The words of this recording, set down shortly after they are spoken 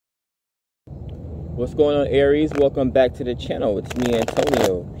What's going on, Aries? Welcome back to the channel. It's me,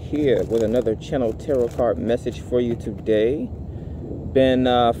 Antonio, here with another channel tarot card message for you today. Been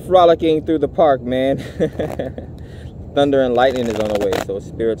frolicking through the park, man. Thunder and lightning is on the way, so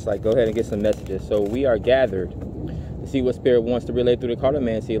Spirit's like, go ahead and get some messages. So we are gathered to see what Spirit wants to relay through the card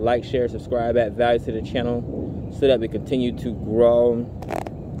man. See, like, share, subscribe, add value to the channel so that we continue to grow.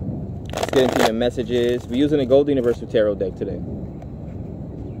 Let's get into the messages. We're using a Gold Universal Tarot deck today.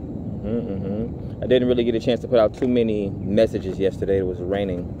 I didn't really get a chance to put out too many messages yesterday. It was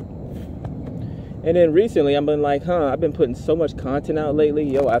raining. And then recently, I've been like, I've been putting so much content out lately.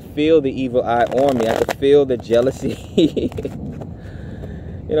 Yo, I feel the evil eye on me. I can feel the jealousy.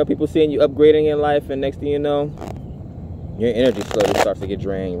 You know, people seeing you upgrading in life, and next thing you know, your energy slowly starts to get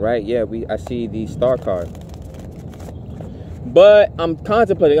drained, right? Yeah, I see the Star card. But I'm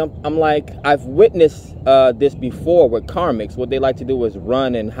contemplating, I'm like, I've witnessed this before with karmics. What they like to do is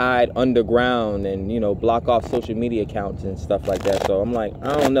run and hide underground and, you know, block off social media accounts and stuff like that. So I'm like,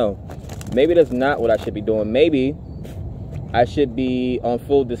 I don't know. Maybe that's not what I should be doing. Maybe I should be on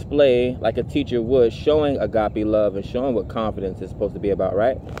full display like a teacher would, showing agape love and showing what confidence is supposed to be about,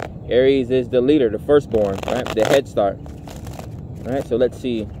 right? Aries is the leader, the firstborn, right? The head start. All right, so let's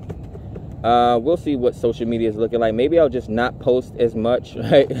see. We'll see what social media is looking like. Maybe I'll just not post as much,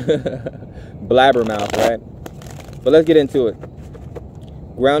 right? Blabbermouth, right? But let's get into it.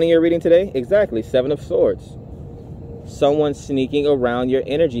 Grounding your reading today? Exactly. 7 of Swords. Someone sneaking around your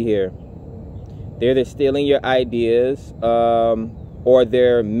energy here. They're either stealing your ideas, or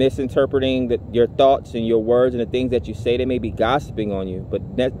they're misinterpreting your thoughts and your words and the things that you say. They may be gossiping on you,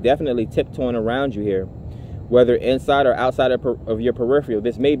 but that's definitely tiptoeing around you here. Whether inside or outside of your peripheral.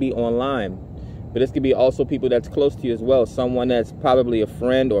 This may be online, but this could be also people that's close to you as well. Someone that's probably a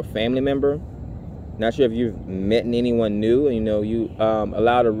friend or family member. Not sure if you've met anyone new. You know, you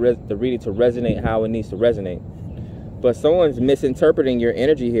allow the reading to resonate how it needs to resonate. But someone's misinterpreting your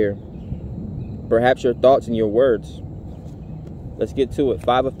energy here. Perhaps your thoughts and your words. Let's get to it.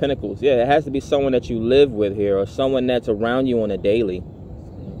 5 of Pentacles. Yeah, it has to be someone that you live with here, or someone that's around you on a daily.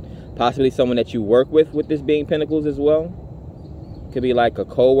 Possibly someone that you work with this being Pentacles as well. Could be like a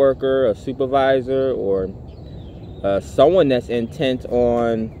co-worker, a supervisor, or someone that's intent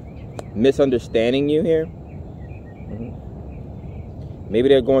on misunderstanding you here. Maybe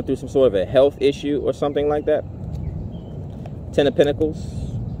they're going through some sort of a health issue or something like that. 10 of Pentacles.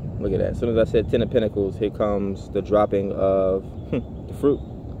 Look at that. As soon as I said 10 of Pentacles, here comes the dropping of the fruit.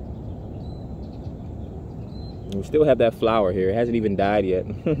 We still have that flower here. It hasn't even died yet.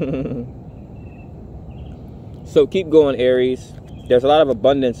 So keep going, Aries. There's a lot of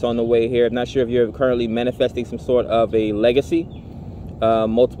abundance on the way here. I'm not sure if you're currently manifesting some sort of a legacy,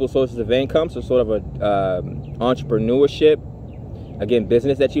 multiple sources of income, some sort of a entrepreneurship, again,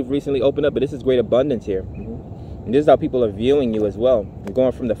 business that you've recently opened up. But this is great abundance here. And this is how people are viewing you as well. You're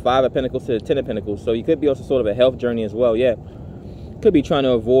going from the 5 of Pentacles to the 10 of Pentacles. So you could be on some sort of a health journey as well. Yeah, could be trying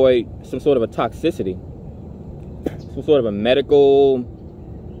to avoid some sort of a toxicity. Some sort of a medical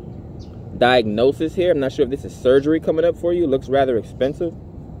diagnosis here. I'm not sure if this is surgery coming up for you. Looks rather expensive,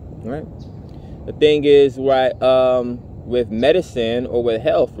 right? The thing is, right, with medicine or with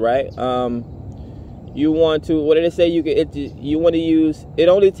health, right, you want to, what did it say? You want to use, it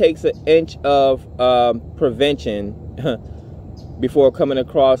only takes an inch of prevention before coming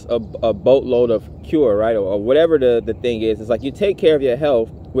across a boatload of cure, right? Or whatever the thing is. It's like you take care of your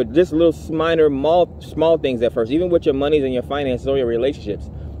health with just little minor, small things at first, even with your monies and your finances or your relationships,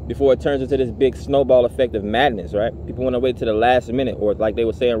 before it turns into this big snowball effect of madness, right? People want to wait to the last minute, or like they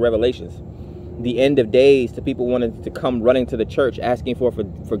would say in Revelations, the end of days, to people wanting to come running to the church, asking for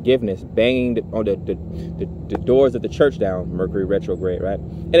forgiveness, banging on the doors of the church down, Mercury retrograde, right?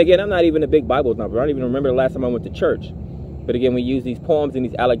 And again, I'm not even a big Bible number. I don't even remember the last time I went to church. But again, we use these poems and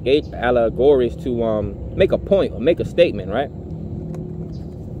these allegories to make a point or make a statement, right?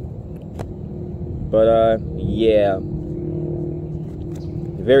 But yeah,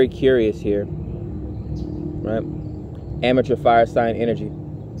 very curious here, right? Amateur fire sign energy.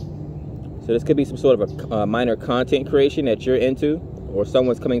 So this could be some sort of a minor content creation that you're into, or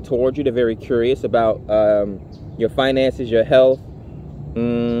someone's coming towards you. They're very curious about your finances, your health,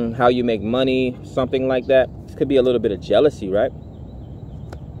 how you make money, something like that. This could be a little bit of jealousy, right?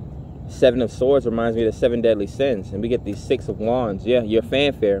 7 of Swords reminds me of the 7 deadly sins, and we get these 6 of Wands. Yeah, your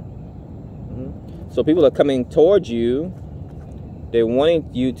fanfare. So people are coming towards you. They're wanting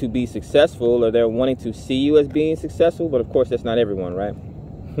you to be successful, or they're wanting to see you as being successful. But of course, that's not everyone, right?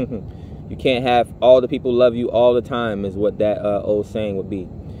 You can't have all the people love you all the time, is what that old saying would be.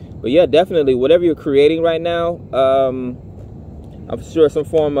 But yeah, definitely, whatever you're creating right now, I'm sure some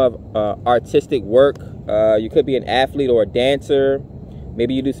form of artistic work. You could be an athlete or a dancer.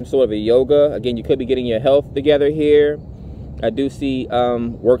 Maybe you do some sort of a yoga. Again, you could be getting your health together here. I do see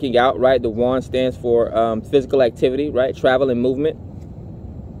working out, right? The wand stands for physical activity, right? Travel and movement.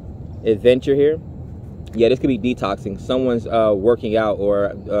 Adventure here. Yeah, this could be detoxing. Someone's working out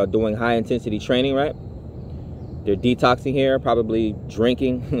or doing high intensity training, right? They're detoxing here, probably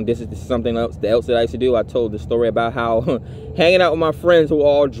drinking. This is something else that I used to do. I told the story about how hanging out with my friends who are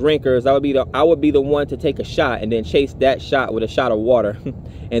all drinkers, I would be the one to take a shot and then chase that shot with a shot of water.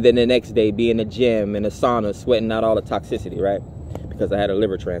 And then the next day be in the gym, in the sauna, sweating out all the toxicity, right? Because I had a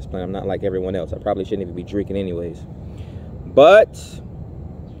liver transplant. I'm not like everyone else. I probably shouldn't even be drinking anyways. But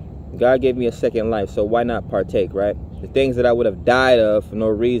God gave me a second life, so why not partake, right? The things that I would have died of for no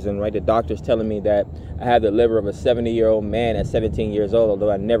reason, right? The doctor's telling me that I have the liver of a 70-year-old man at 17 years old, although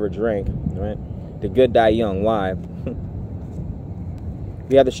I never drank, right? The good die young. Why?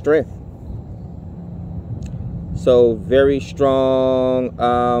 We have the strength. So very strong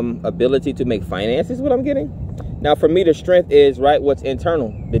ability to make finances is what I'm getting. Now for me, the strength is, right, what's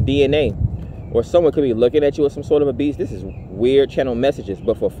internal, the DNA. Or someone could be looking at you as some sort of a beast. This is weird channel messages.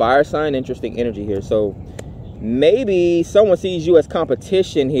 But for fire sign, interesting energy here. So maybe someone sees you as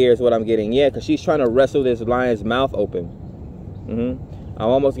competition here is what I'm getting. Yeah, because she's trying to wrestle this lion's mouth open. I'm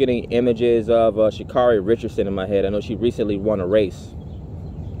almost getting images of Sha'Carri Richardson in my head. I know she recently won a race.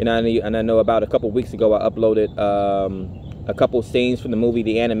 And I know about a couple weeks ago, I uploaded a couple scenes from the movie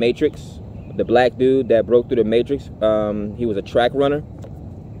The Animatrix. The black dude that broke through the Matrix. He was a track runner.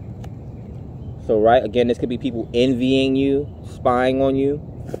 So, right, again, this could be people envying you, spying on you.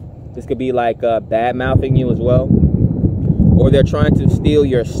 This could be like bad-mouthing you as well. Or they're trying to steal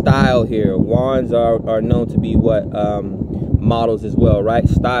your style here. Wands are known to be what? Models as well, right?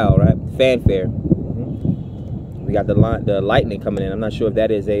 Style, right? Fanfare. We got the lightning coming in. I'm not sure if that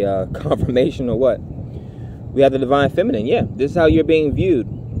is a confirmation or what. We have the divine feminine. Yeah, this is how you're being viewed.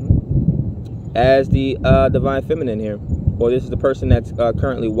 As the divine feminine here. Or this is the person that's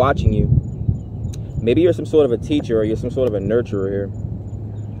currently watching you. Maybe you're some sort of a teacher or you're some sort of a nurturer here.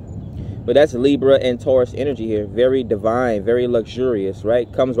 But that's Libra and Taurus energy here. Very divine, very luxurious,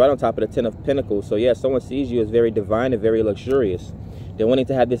 right? Comes right on top of the Ten of Pentacles. So yeah, someone sees you as very divine and very luxurious. They're wanting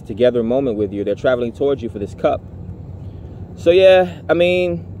to have this together moment with you. They're traveling towards you for this cup. So yeah, I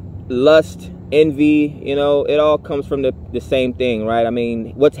mean, lust, envy, you know, it all comes from the same thing, right? I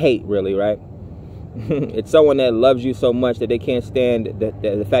mean, what's hate really, right? It's someone that loves you so much that they can't stand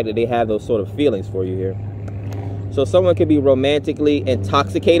the fact that they have those sort of feelings for you here. So someone could be romantically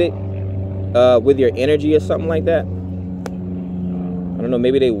intoxicated with your energy or something like that. I don't know,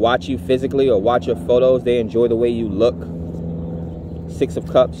 maybe they watch you physically or watch your photos. They enjoy the way you look. Six of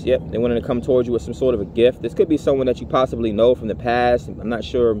Cups, yep. They wanted to come towards you with some sort of a gift. This could be someone that you possibly know from the past. I'm not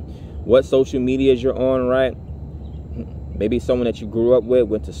sure what social medias you're on, right? Maybe someone that you grew up with,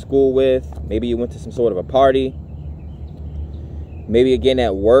 went to school with. Maybe you went to some sort of a party. Maybe again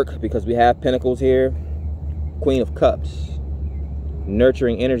at work, because we have Pentacles here. Queen of Cups.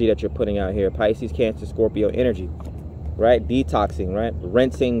 Nurturing energy that you're putting out here. Pisces, Cancer, Scorpio energy. Right? Detoxing, right?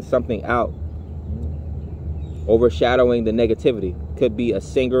 Rinsing something out. Overshadowing the negativity. Could be a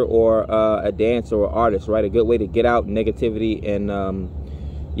singer or a dancer or artist, right? A good way to get out negativity and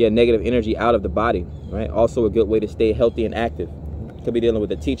negative energy out of the body, right? Also a good way to stay healthy and active. Could be dealing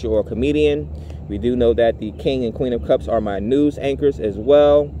with a teacher or a comedian. We do know that the King and Queen of Cups are my news anchors as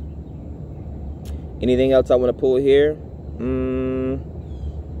well. Anything else I want to pull here?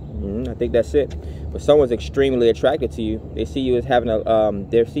 I think that's it. But someone's extremely attracted to you. They see you as having a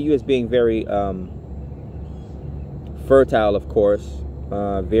they see you as being very fertile, of course,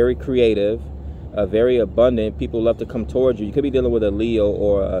 very creative, very abundant. People love to come towards you. You could be dealing with a Leo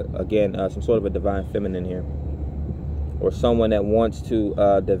or again some sort of a divine feminine here, or someone that wants to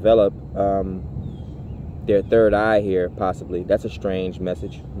develop their third eye here, possibly. That's a strange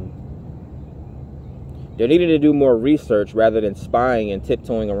message. They're needing to do more research rather than spying and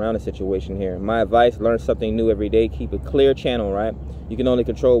tiptoeing around a situation here. My advice, learn something new every day. Keep a clear channel, right? You can only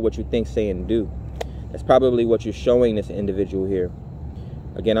control what you think, say, and do. That's probably what you're showing this individual here.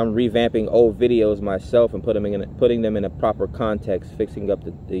 Again, I'm revamping old videos myself and putting them in a proper context, fixing up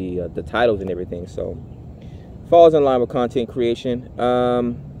the titles and everything. So, falls in line with content creation.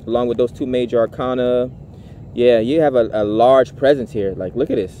 Along with those two major arcana, yeah, you have a large presence here. Like, look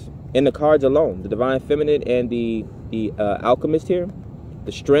at this. In the cards alone, the Divine Feminine and the Alchemist here,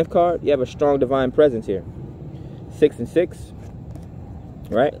 the Strength card, you have a strong divine presence here. 6 and 6,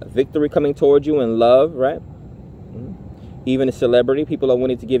 right? A victory coming towards you in love, right? Even a celebrity, people are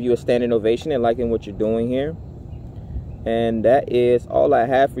wanting to give you a standing ovation and liking what you're doing here. And that is all I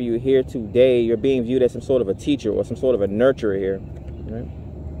have for you here today. You're being viewed as some sort of a teacher or some sort of a nurturer here. Right?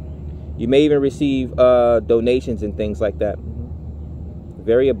 You may even receive donations and things like that.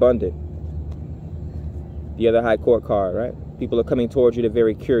 Very abundant. The other high court card, right? People are coming towards you. They're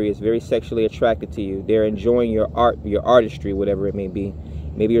very curious, very sexually attracted to you. They're enjoying your art, your artistry, whatever it may be.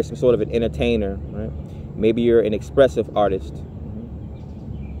 Maybe you're some sort of an entertainer, right? Maybe you're an expressive artist.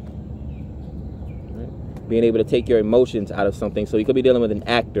 Right? Being able to take your emotions out of something. So you could be dealing with an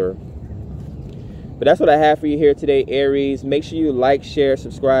actor. But that's what I have for you here today, Aries. Make sure you like, share,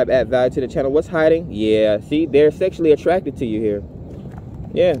 subscribe, add value to the channel. What's hiding? Yeah, see, they're sexually attracted to you here.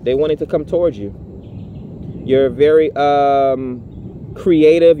 Yeah, they wanted to come towards you. You're very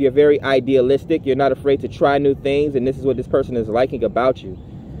creative. You're very idealistic. You're not afraid to try new things. And this is what this person is liking about you.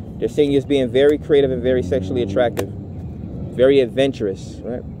 They're seeing you as being very creative and very sexually attractive. Very adventurous,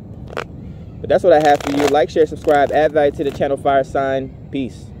 right? But that's what I have for you. Like, share, subscribe, add value to the channel, fire sign.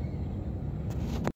 Peace.